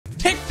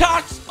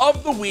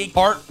of the week,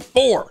 part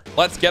 4.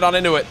 Let's get on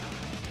into it.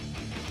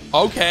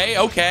 Okay,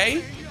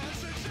 okay.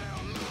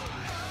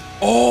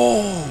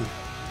 Oh.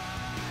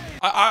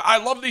 I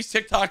love these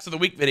TikToks of the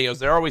week videos.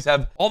 They always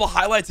have all the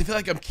highlights. I feel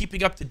like I'm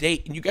keeping up to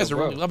date, and you guys are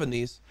really loving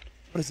these.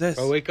 What is this?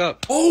 Oh, wake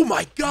up. Oh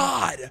my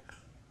God.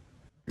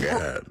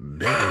 God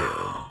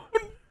damn.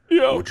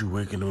 Yo. What you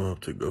waking him up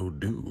to go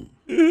do?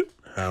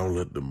 Howl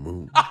at the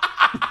moon.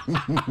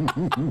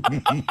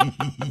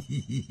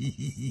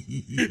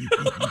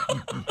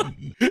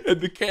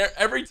 And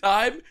every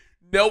time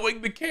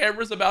knowing the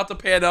camera's about to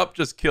pan up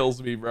just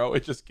kills me, bro.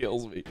 It just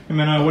kills me. Hey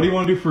man, what do you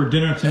want to do for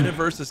dinner tonight?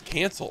 Universe is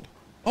canceled.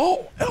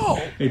 Oh, no.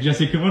 Hey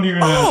Jesse, come on here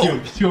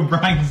and see what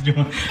Brian's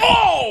doing.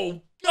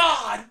 Oh,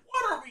 God.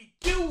 What are we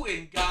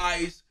doing,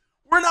 guys?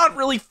 We're not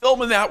really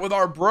filming that with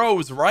our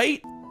bros, right?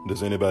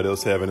 Does anybody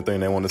else have anything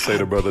they want to say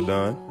to Brother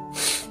Don?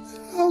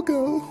 I'll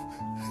go.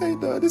 Hey,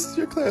 Don, this is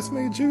your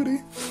classmate,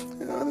 Judy.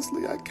 And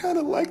honestly, I kind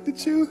of liked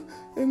it, you.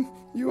 And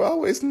you're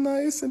always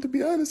nice. And to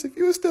be honest, if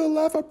you were still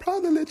alive, I'd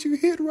probably let you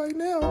hit right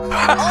now.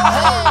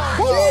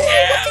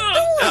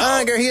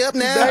 Girl, he up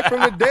now. Back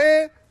from the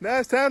dead. Now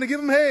it's time to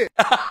give him head.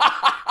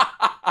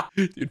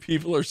 Dude,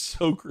 people are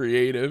so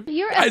creative.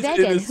 You're Guys, a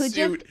vegan who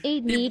just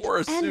ate meat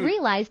and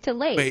realized too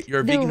late. Wait,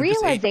 you're a vegan who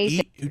just ate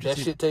meat? That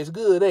shit tastes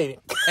good, ain't it?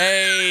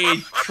 Hey,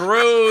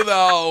 true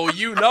though.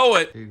 You know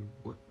it. Hey,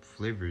 what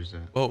flavor is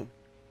that? Oh.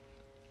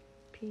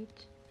 Peach.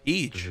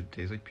 Peach. Does it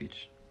taste like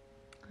peach?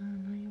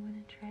 No, you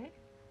want to try it?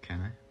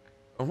 Can I?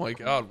 Oh my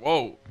God.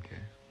 Whoa. Okay.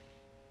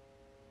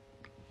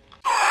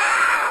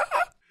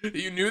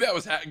 You knew that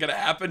was gonna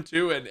happen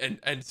too,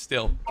 and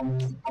still.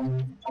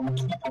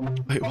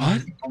 Wait,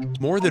 what?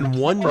 More than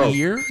 1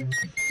 year?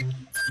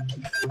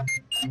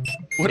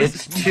 What is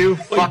It's 2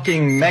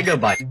 fucking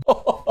megabytes.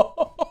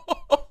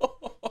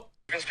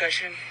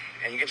 Inspection,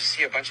 and you get to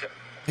see a bunch of.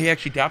 He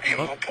actually dapped him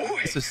Hey, up. my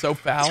boy. This is so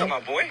foul. What's up,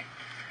 my boy?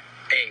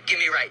 Hey, give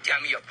me right. Dap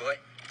me up, boy.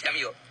 Dap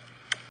me up.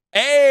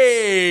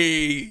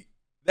 Hey,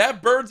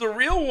 that bird's a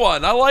real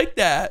one. I like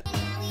that.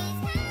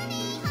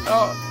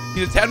 Oh.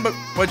 He's a 10, but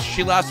when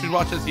she last was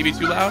watching TV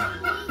too loud.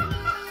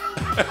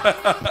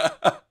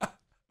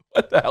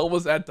 What the hell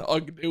was that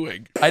dog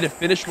doing? I had to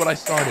finish what I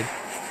started.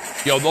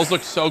 Yo, those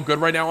look so good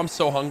right now. I'm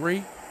so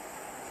hungry.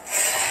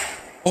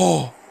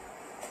 Oh,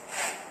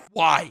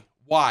 why?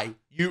 Why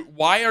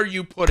are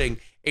you putting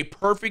a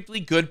perfectly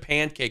good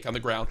pancake on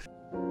the ground?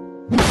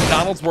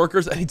 McDonald's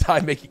workers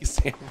anytime making a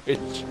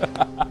sandwich.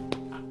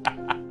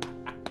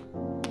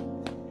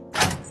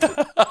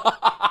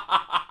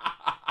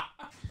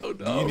 Oh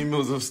no. The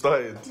animals have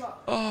started.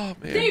 Oh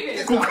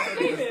man.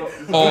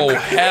 Oh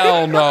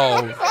hell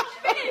no.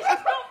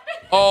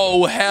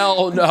 Oh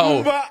hell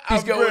no.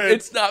 He's going,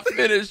 it's not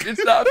finished.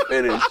 It's not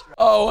finished.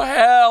 Oh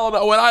hell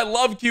no. And I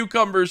love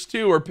cucumbers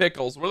too, or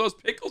pickles. Were those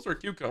pickles or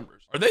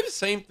cucumbers? Are they the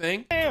same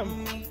thing? Hey.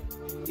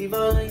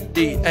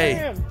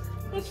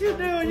 What you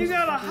doing? You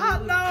got a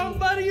hot dog,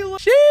 buddy? You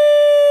look. Sheesh.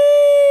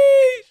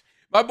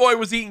 My boy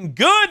was eating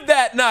good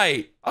that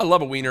night. I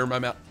love a wiener in my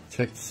mouth.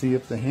 Check to see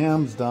if the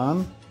ham's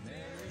done.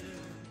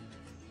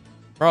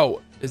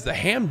 Bro, is the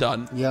ham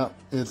done? Yep,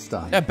 it's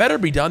done. That better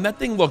be done. That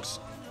thing looks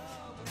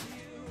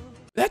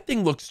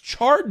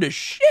charred to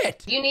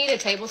shit. You need a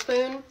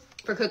tablespoon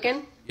for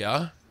cooking?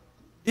 Yeah.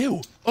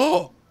 Ew.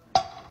 Oh.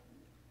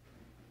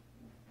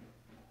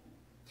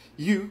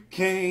 You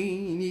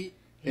can't eat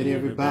and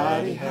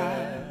everybody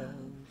has.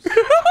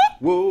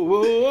 Whoa,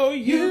 whoa,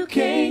 you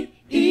can't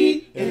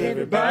eat and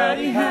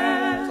everybody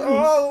has.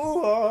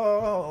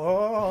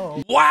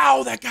 Oh.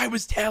 Wow, that guy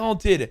was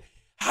talented.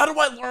 How do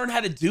I learn how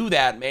to do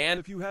that, man?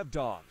 If you have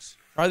dogs.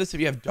 Try this if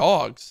you have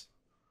dogs.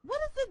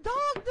 What is the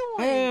dog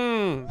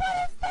doing?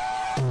 What is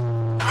that?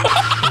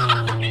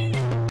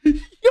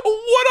 Yo,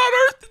 what on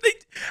earth did they...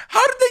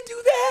 How did they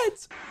do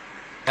that?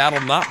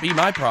 That'll not be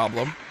my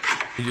problem.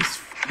 You just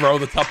throw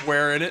the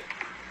Tupperware in it.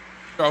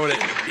 Throw it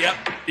in.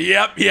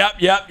 Yep.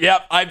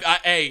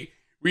 Hey,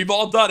 we've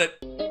all done it.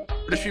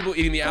 British people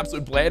eating the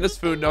absolute blandest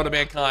food known to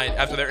mankind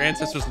after their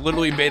ancestors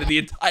literally invaded the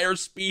entire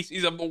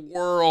species of the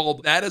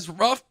world. That is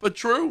rough, but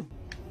true.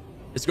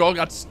 This girl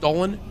got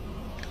stolen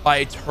by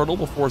a turtle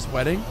before his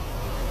wedding.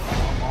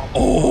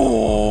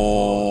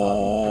 Oh.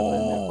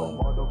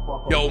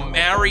 Yo,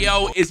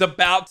 Mario is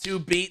about to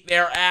beat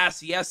their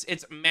ass. Yes,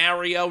 it's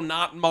Mario,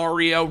 not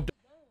Mario.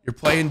 You're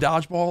playing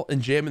dodgeball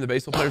and gym and the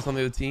baseball player's on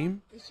the other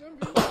team?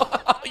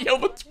 Yo,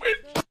 the twitch.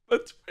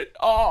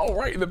 Oh,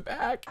 right in the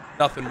back.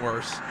 Nothing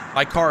worse.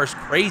 My car is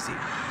crazy.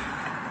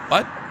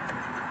 What?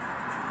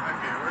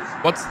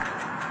 What's...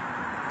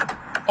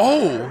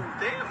 Oh.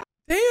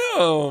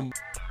 Damn.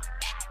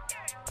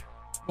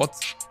 What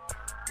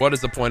is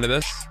the point of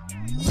this?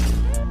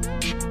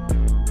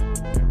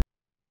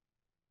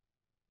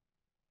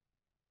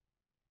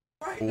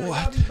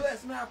 What?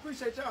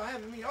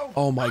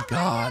 Oh my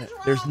God.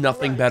 There's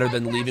nothing better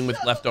than leaving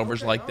with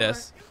leftovers like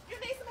this.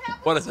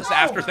 What is this,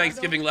 after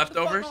Thanksgiving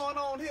leftovers?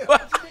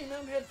 What?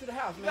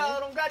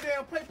 Don't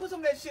goddamn play. Put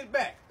some of that shit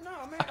back. No,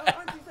 man.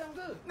 Auntie sound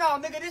good. No,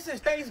 nigga, this is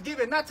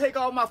Thanksgiving. Not take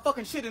all my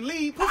fucking shit and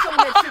leave. Put some of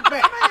that shit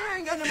back. Man, I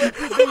ain't got no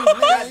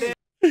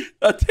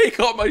more. take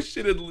all my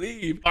shit and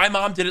leave. My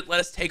mom didn't let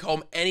us take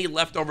home any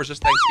leftovers this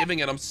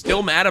Thanksgiving, and I'm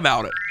still mad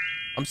about it.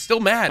 I'm still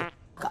mad.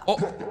 Oh.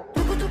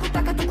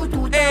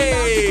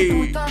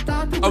 Hey.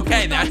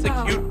 Okay, that's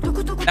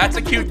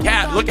a cute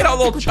cat. Look at how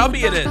little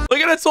chubby it is. Look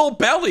at its little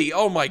belly.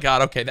 Oh my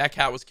God. Okay, that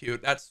cat was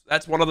cute.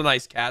 That's one of the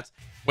nice cats.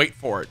 Wait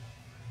for it.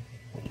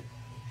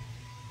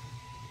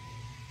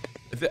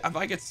 If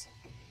I get...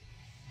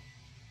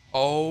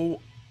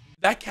 Oh,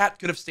 that cat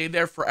could have stayed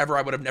there forever.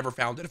 I would have never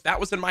found it. If that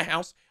was in my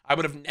house, I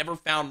would have never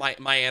found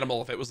my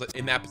animal if it was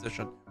in that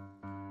position.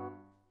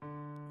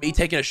 Me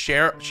taking a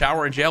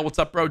shower in jail. What's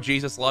up, bro?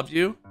 Jesus loves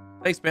you.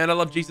 Thanks, man. I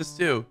love Jesus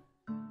too.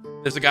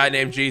 There's a guy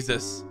named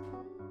Jesus.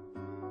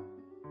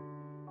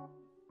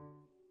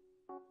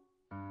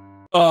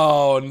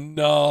 Oh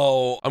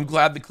no. I'm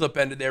glad the clip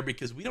ended there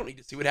because we don't need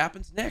to see what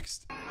happens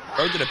next.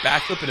 Bro did a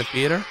backflip in a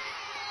theater.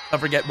 Don't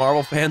forget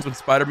Marvel fans when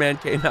Spider-Man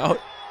came out.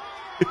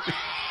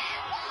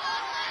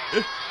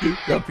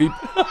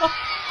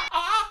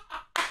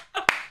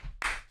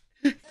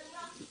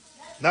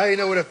 Now you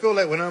know what I feel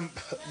like when I'm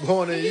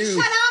going to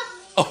you. Shut up!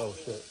 Oh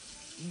shit.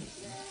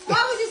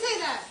 Why would you say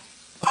that?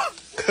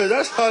 Cause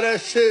that's how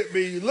that shit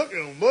be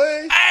looking,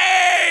 boy.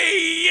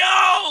 Hey,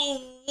 yo,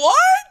 what?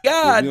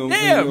 God if you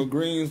damn. Eat your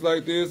greens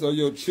like this or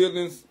your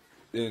chitlins,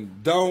 then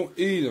don't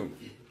eat them.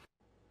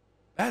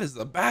 That is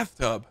the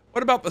bathtub.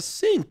 What about the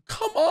sink?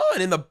 Come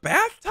on, in the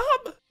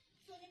bathtub?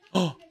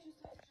 Oh,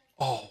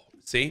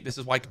 see, this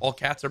is why all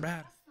cats are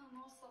bad.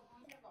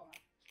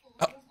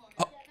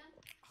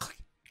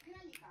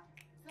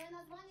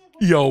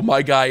 Yo,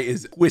 my guy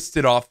is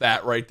twisted off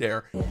that right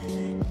there.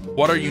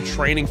 What are you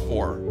training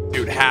for?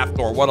 Dude,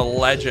 Hathor, what a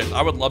legend.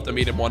 I would love to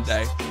meet him one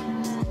day.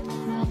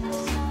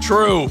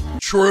 True.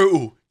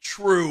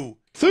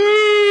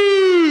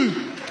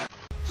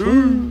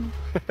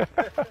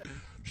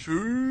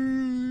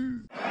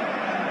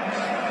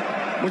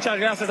 Muchas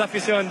gracias,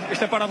 afición.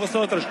 Este para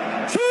vosotros.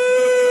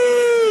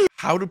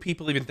 How do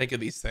people even think of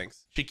these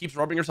things? She keeps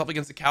rubbing herself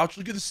against the couch.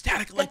 Look at the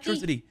static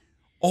electricity.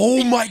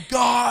 Oh my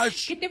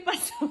gosh. ¿Qué te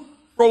pasó?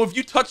 Bro, if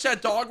you touch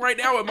that dog right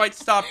now, it might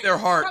stop their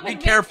heart. Be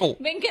careful.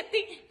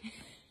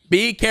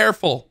 Be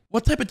careful.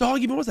 What type of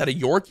dog even was that? A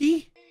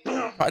Yorkie?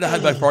 Try to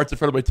hide my farts in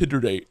front of my Tinder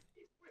date.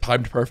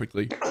 Timed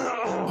perfectly.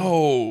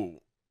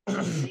 Oh.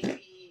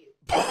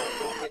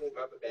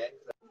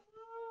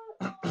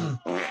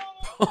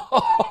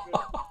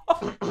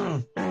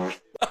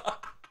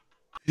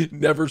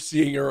 Never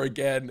seeing her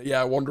again.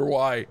 Yeah, I wonder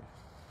why.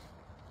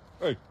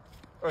 Hey,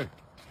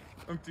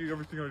 empty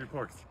everything on your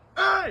parts.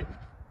 Hey!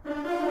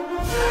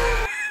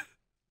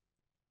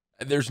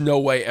 There's no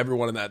way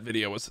everyone in that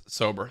video was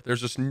sober. There's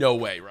just no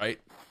way, right?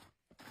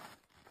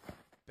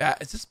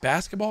 Is this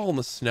basketball in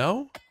the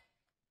snow?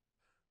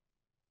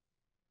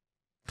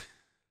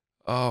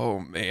 Oh,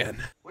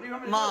 man.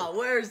 Ma,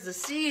 where's the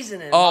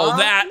seasoning? Oh,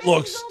 that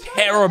looks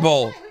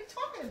terrible. What are you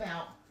talking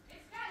about?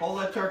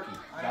 Hold that turkey.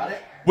 Got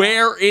it?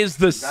 Where is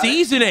the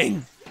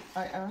seasoning?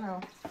 I don't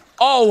know.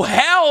 Oh,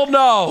 hell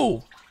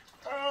no.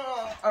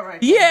 All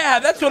right. Yeah,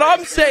 that's what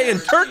I'm saying.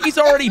 Turkey's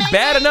already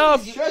bad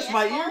enough. Just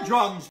my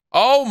eardrums.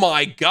 Oh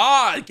my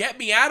God, get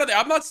me out of there.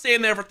 I'm not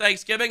staying there for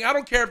Thanksgiving. I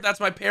don't care if that's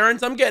my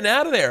parents. I'm getting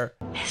out of there.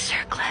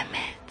 Mr.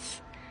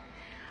 Clements,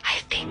 I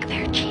think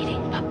they're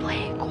cheating but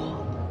playing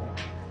cool.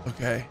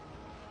 Okay.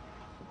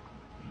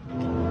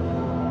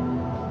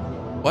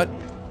 What?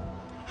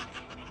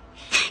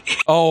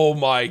 Oh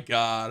my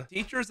God.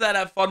 Teachers that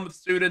have fun with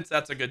students,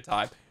 that's a good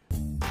time.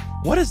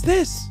 What is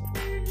this?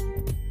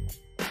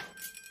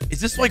 Is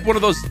this like one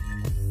of those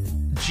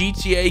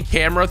GTA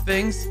camera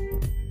things?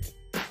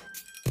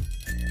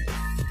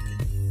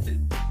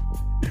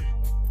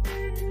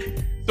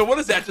 So what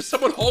is that? Just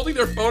someone holding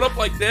their phone up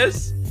like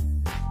this?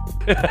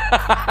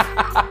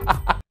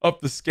 Up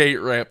the skate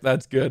ramp.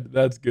 That's good.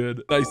 That's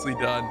good. Nicely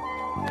done.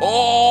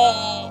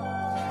 Oh!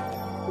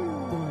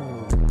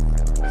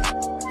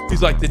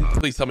 He's like,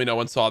 please tell me no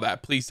one saw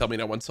that. Please tell me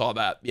no one saw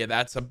that. Yeah,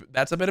 that's a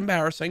bit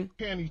embarrassing.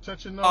 Can you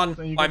touch your nose On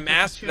and you my get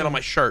mask and on my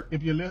shirt.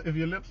 If your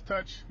lips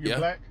touch, you're Yeah.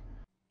 black.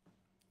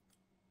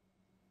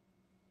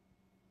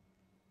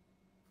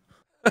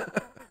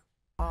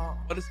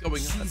 What is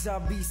going on? She's a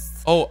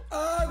beast. Oh.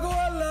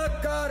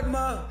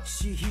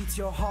 She hits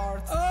your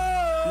heart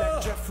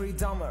like Jeffrey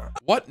Dahmer.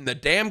 What in the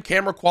damn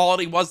camera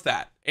quality was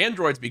that?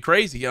 Androids be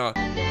crazy, huh?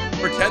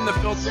 Pretend the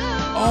filter.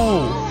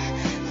 Oh.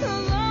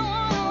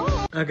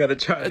 I gotta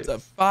try It's a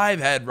 5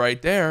 head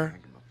right there.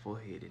 Get my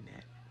forehead in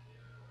that.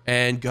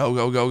 And go,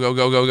 go, go, go,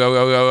 go, go, go,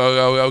 go, go,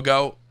 go, go,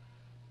 go.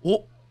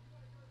 Oh.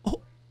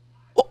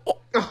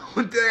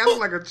 Oh, dang, I look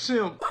like a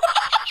chimp.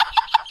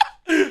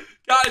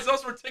 Guys,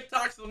 those were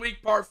TikToks of the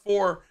week, part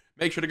 4.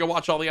 Make sure to go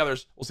watch all the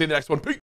others. We'll see you in the next one. Peace.